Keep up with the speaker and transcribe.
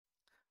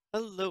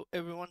Hello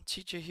everyone,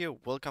 Teacher here.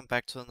 Welcome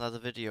back to another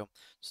video.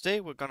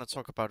 Today we're gonna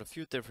talk about a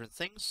few different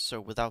things,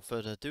 so without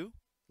further ado,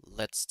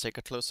 let's take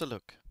a closer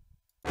look.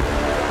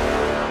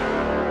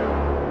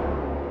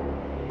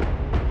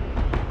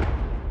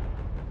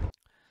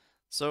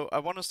 So I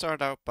want to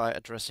start out by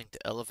addressing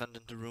the elephant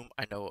in the room.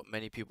 I know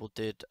many people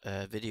did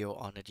a video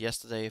on it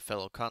yesterday,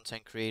 fellow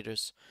content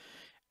creators,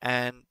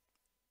 and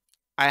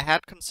I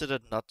had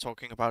considered not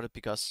talking about it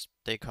because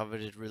they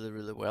covered it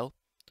really well.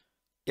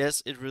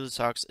 Yes, it really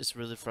sucks, it's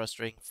really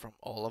frustrating from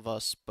all of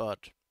us,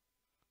 but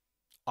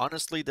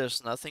honestly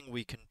there's nothing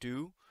we can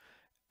do.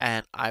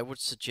 And I would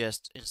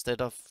suggest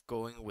instead of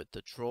going with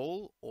the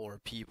troll or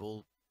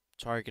people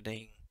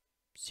targeting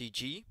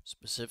CG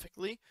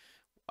specifically,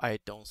 I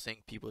don't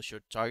think people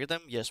should target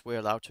them. Yes, we're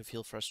allowed to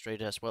feel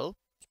frustrated as well,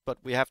 but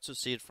we have to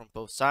see it from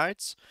both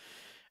sides,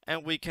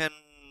 and we can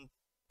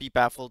be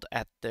baffled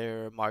at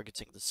their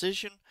marketing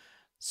decision.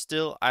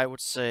 Still, I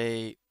would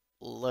say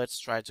let's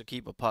try to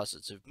keep a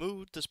positive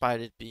mood despite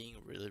it being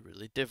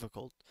really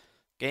difficult.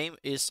 Game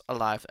is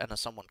alive, and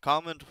as someone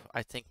commented,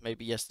 I think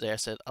maybe yesterday I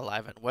said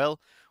alive and well.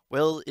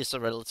 Well is a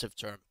relative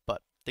term,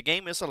 but the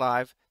game is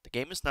alive, the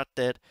game is not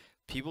dead,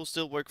 people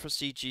still work for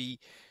CG,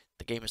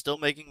 the game is still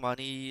making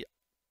money.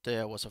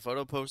 There was a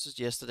photo posted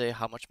yesterday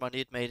how much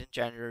money it made in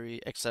January,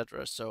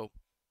 etc. So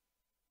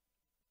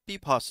be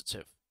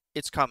positive.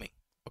 It's coming,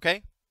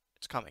 okay?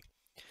 It's coming.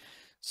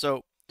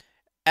 So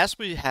as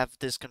we have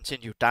this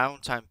continued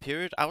downtime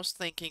period, I was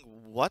thinking,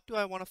 what do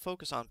I want to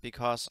focus on?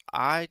 Because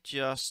I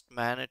just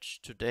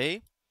managed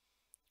today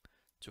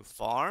to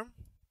farm.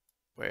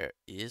 Where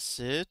is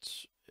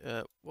it?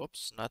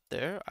 Whoops, not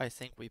there. I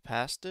think we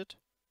passed it.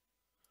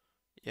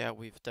 Yeah,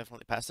 we've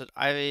definitely passed it.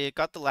 I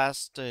got the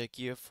last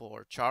gear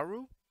for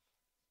Charu,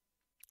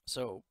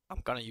 so I'm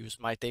gonna use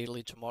my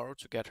daily tomorrow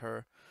to get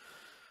her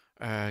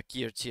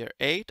gear tier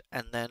 8,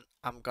 and then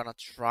I'm gonna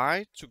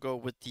try to go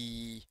with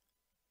the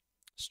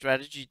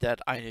strategy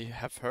that I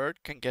have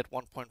heard can get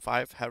 1.5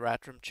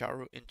 Haradrim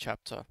Charu in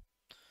chapter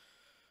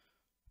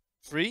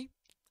 3,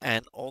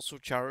 and also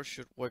Charu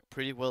should work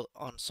pretty well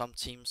on some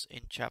teams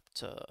in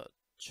chapter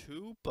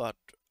 2, but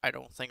I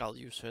don't think I'll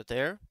use her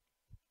there.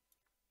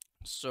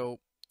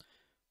 So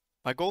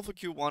my goal for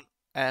Q1,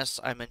 as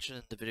I mentioned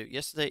in the video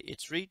yesterday,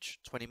 it's reach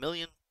 20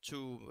 million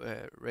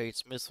to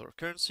raise mythical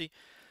currency.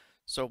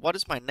 So what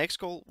is my next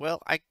goal?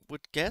 Well, I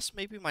would guess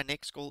maybe my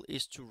next goal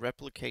is to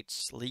replicate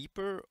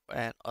Sleeper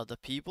and other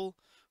people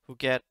who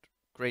get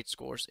great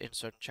scores in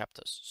certain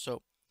chapters.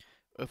 So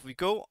if we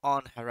go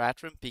on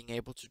Haradrim being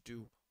able to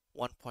do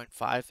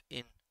 1.5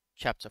 in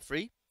chapter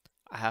 3,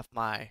 I have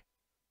my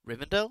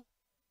Rivendell,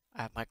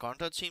 I have my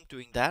Gondor team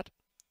doing that.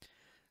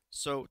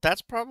 So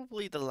that's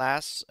probably the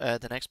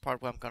next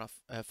part where I'm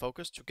gonna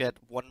focus to get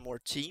one more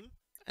team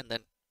and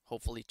then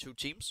hopefully two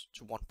teams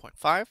to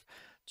 1.5,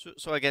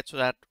 so I get to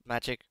that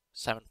magic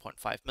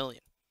 7.5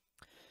 million.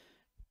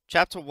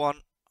 Chapter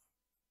 1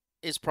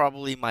 is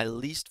probably my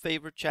least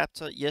favorite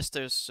chapter. Yes,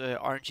 there's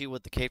RNG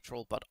with the cave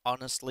troll, but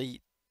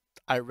honestly,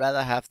 I'd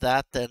rather have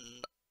that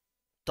than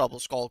double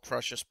skull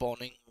crusher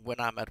spawning when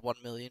I'm at 1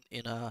 million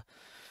in a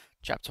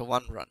chapter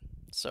 1 run.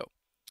 So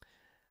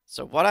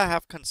what I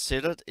have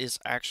considered is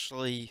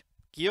actually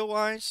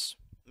gear-wise,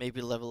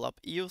 maybe level up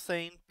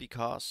Eothane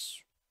because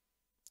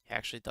he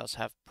actually does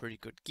have pretty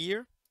good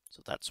gear.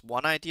 So that's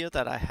one idea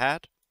that I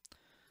had.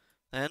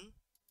 Then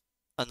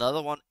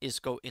another one is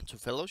go into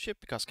Fellowship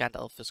because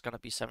Gandalf is gonna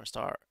be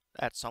 7-star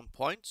at some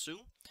point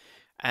soon,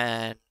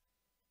 and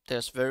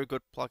there's very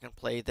good plug and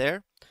play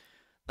there.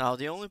 Now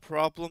the only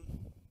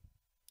problem,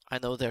 I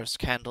know there's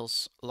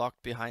candles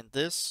locked behind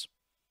this.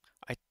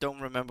 I don't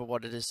remember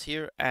what it is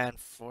here, and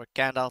for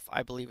Gandalf,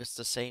 I believe it's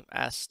the same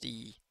as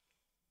the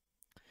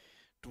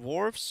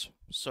dwarves.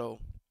 So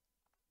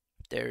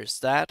there's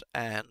that,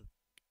 and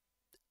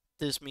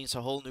this means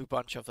a whole new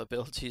bunch of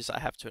abilities I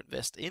have to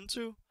invest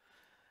into.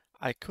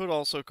 I could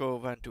also go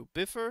over and do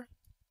Biffer.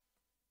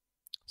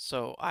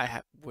 So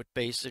I would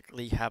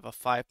basically have a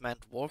 5-man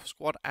dwarf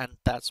squad, and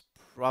that's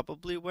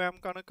probably where I'm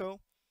gonna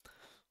go.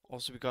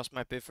 Also because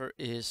my Biffer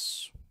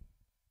is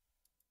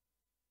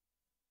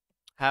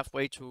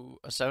halfway to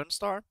a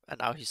 7-star, and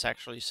now he's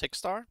actually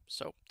 6-star,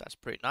 so that's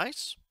pretty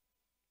nice.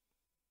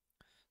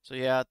 So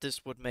yeah,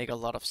 this would make a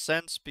lot of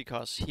sense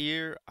because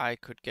here I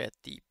could get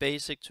the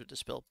basic to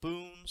dispel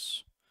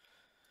boons.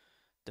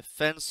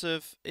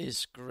 Defensive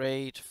is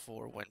great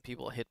for when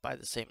people are hit by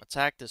the same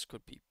attack. This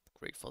could be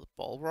great for the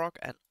Balrog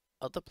and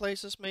other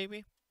places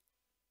maybe.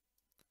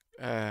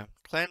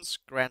 Cleanse,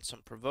 grant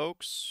some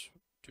provokes,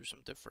 do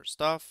some different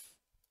stuff.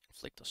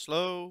 Inflict a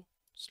slow.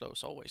 Slow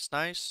is always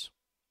nice.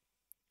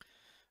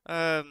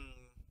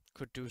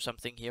 Could do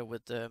something here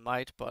with the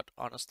might, but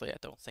honestly I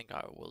don't think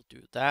I will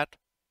do that.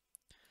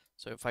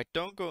 So if I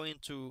don't go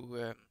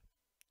into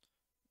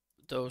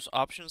those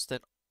options, then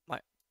my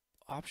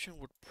option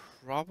would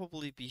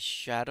probably be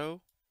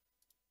Shadow.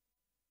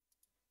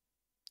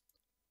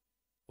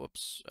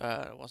 Whoops,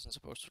 I wasn't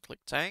supposed to click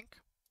tank.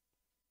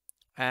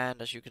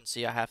 And as you can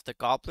see, I have the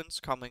goblins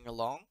coming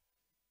along.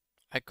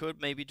 I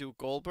could maybe do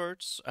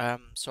Goldbirds,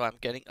 so I'm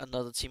getting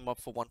another team up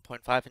for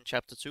 1.5 in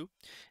Chapter 2.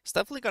 It's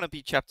definitely gonna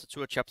be Chapter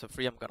 2 or Chapter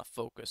 3 I'm gonna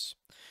focus.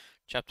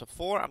 Chapter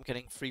 4 I'm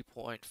getting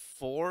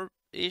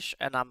 3.4-ish,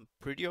 and I'm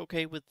pretty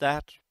okay with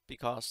that,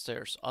 because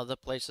there's other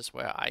places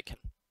where I can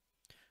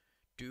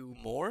do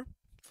more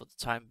for the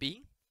time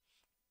being.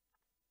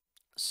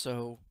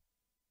 So,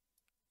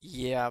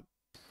 yeah,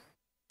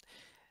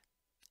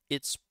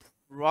 it's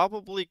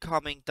probably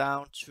coming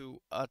down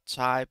to a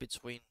tie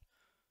between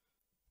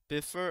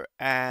Biffer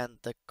and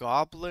the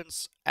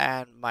Goblins,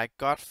 and my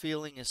gut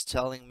feeling is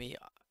telling me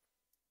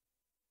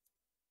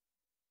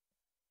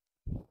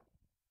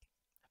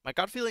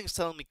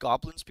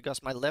Goblins,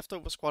 because my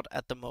leftover squad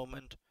at the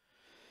moment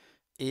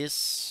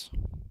is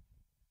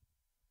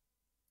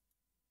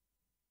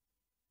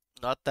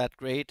not that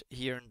great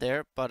here and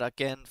there, but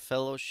again,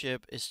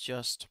 Fellowship is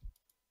just,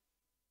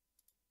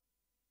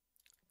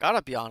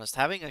 gotta be honest,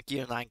 having a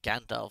Gear 9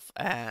 Gandalf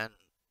and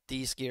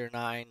these Gear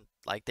 9,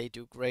 like, they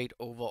do great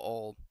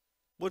overall,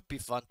 would be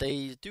fun.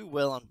 They do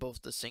well on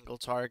both the single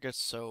targets,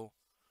 so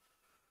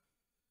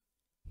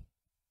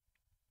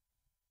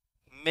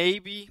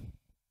maybe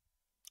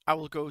I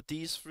will go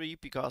these three,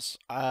 because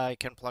I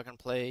can plug and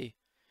play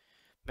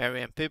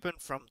Merry and Pippin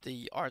from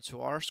the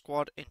R2R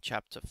squad in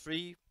Chapter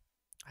 3.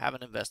 I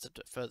haven't invested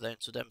further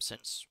into them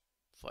since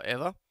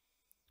forever,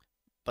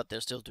 but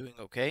they're still doing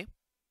okay.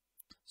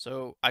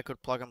 So I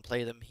could plug and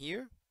play them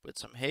here with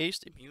some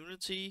haste,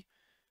 immunity,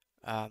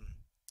 um,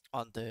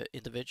 on the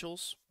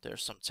individuals.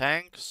 There's some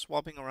tanks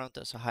swapping around,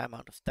 there's a high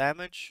amount of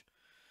damage.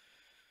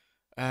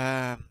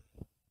 Um,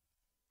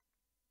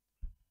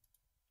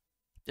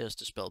 there's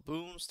Dispel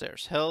Boons,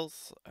 there's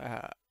health,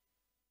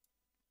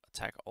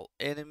 attack all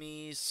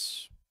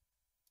enemies,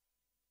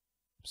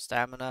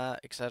 stamina,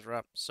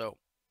 etc. So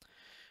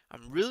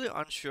I'm really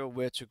unsure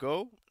where to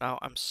go. Now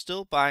I'm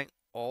still buying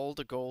all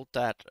the gold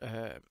that,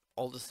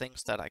 all the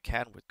things that I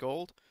can with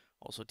gold.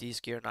 Also, these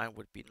Gear 9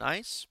 would be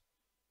nice.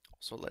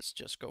 So let's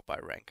just go by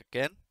rank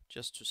again,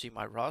 just to see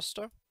my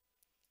roster.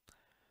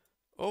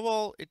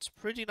 Overall, it's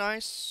pretty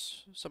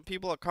nice. Some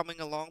people are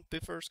coming along.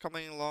 Biffer's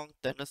coming along.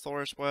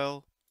 Denethor as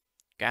well.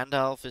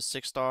 Gandalf is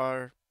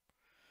 6-star.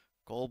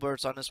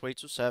 Goldbird's on his way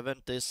to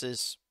 7. This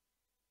is,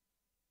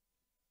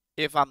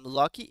 if I'm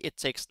lucky, it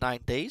takes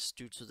 9 days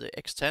due to the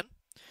X10.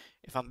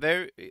 If I'm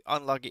very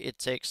unlucky, it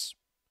takes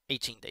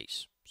 18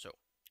 days. So,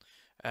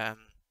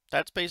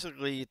 that's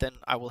basically, then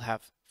I will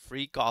have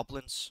 3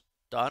 goblins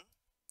done.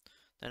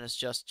 Then it's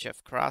just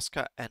Chef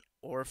Kraska and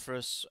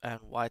Orpheus. And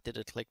why did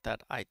it click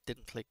that? I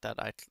didn't click that.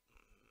 I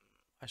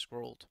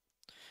scrolled.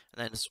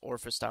 And then it's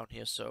Orpheus down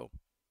here. So,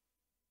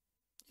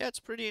 yeah,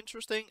 it's pretty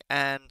interesting.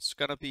 And it's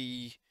gonna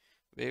be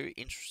very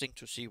interesting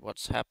to see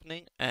what's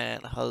happening.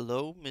 And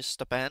hello,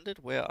 Mr.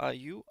 Bandit. Where are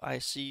you? I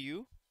see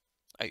you.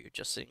 Are you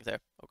just sitting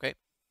there? Okay.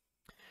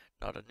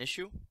 Not an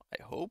issue,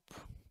 I hope.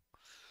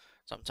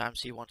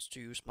 Sometimes he wants to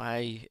use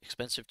my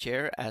expensive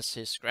chair as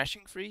his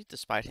scratching free,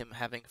 despite him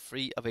having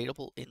free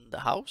available in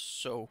the house.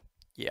 So,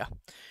 yeah.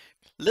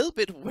 A little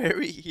bit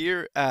wary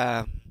here,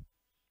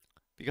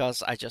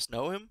 because I just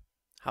know him,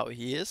 how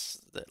he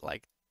is. That,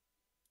 like,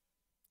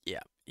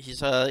 yeah,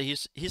 he's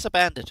a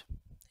bandit.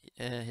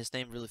 His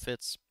name really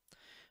fits.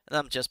 And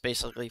I'm just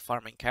basically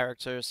farming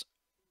characters.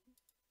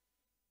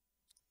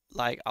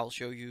 Like, I'll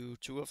show you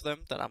 2 of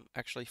them that I'm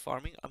actually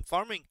farming. I'm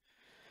farming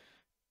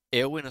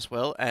Eowyn as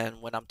well,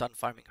 and when I'm done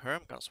farming her,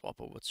 I'm gonna swap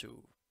over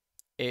to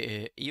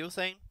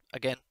Eothane.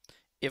 Again,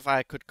 if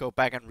I could go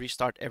back and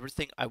restart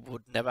everything, I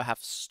would never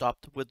have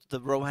stopped with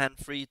the Rohan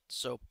free,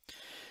 so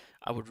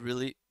I would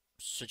really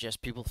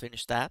suggest people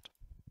finish that,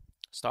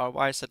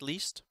 star-wise at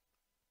least.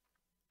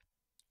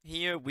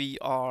 Here we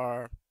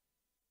are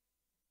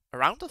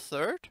around a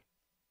third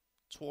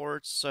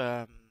towards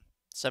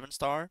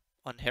 7-star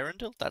on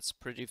Herondale. That's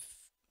pretty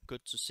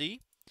good to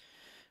see.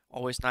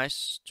 Always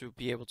nice to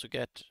be able to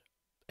get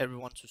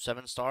everyone to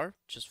 7-star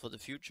just for the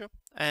future.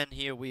 And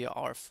here we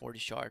are 40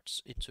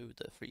 shards into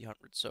the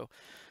 300. So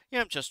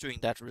yeah, I'm just doing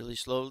that really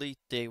slowly.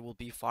 They will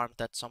be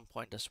farmed at some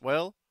point as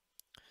well.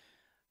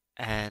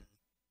 And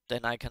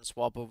then I can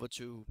swap over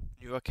to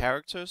newer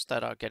characters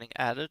that are getting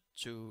added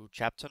to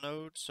chapter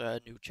nodes,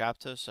 new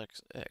chapters,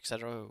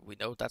 etc. We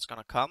know that's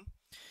gonna come.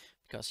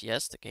 Because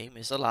yes, the game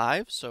is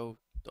alive, so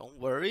don't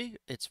worry.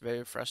 It's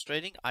very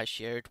frustrating. I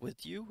share it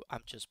with you.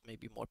 I'm just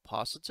maybe more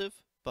positive.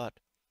 But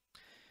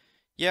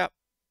yeah,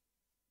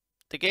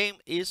 the game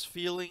is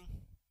feeling,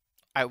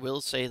 I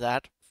will say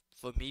that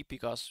for me,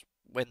 because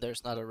when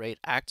there's not a raid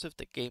active,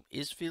 the game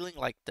is feeling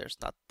like there's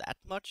not that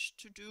much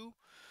to do.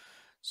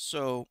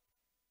 So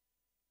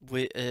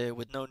with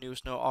no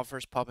news, no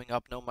offers popping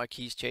up, no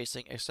marquees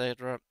chasing,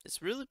 etc., it's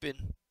really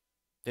been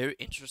very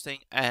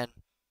interesting. And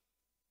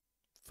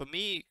for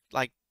me,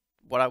 like,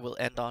 what I will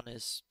end on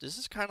is, this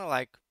is kind of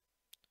like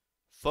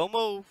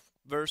FOMO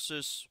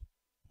versus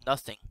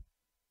nothing,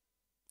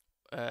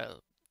 uh,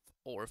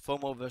 or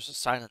FOMO versus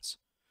silence.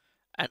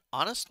 And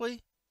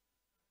honestly,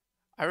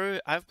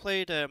 I've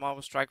played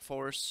Marvel Strike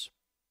Force.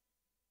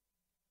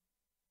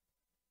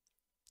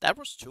 That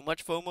was too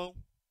much FOMO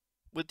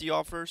with the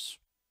offers.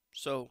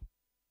 So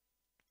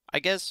I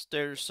guess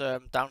there's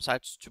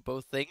downsides to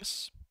both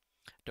things.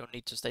 Don't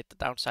need to state the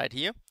downside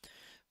here.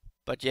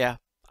 But yeah,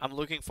 I'm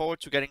looking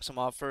forward to getting some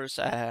offers.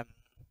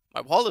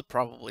 My wallet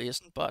probably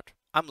isn't, but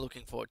I'm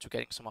looking forward to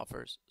getting some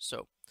offers.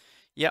 So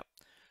yeah,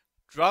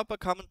 drop a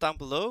comment down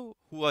below.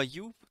 Who are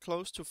you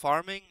close to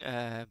farming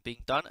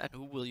being done, and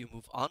who will you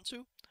move on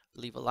to?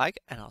 Leave a like,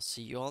 and I'll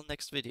see you all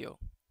next video.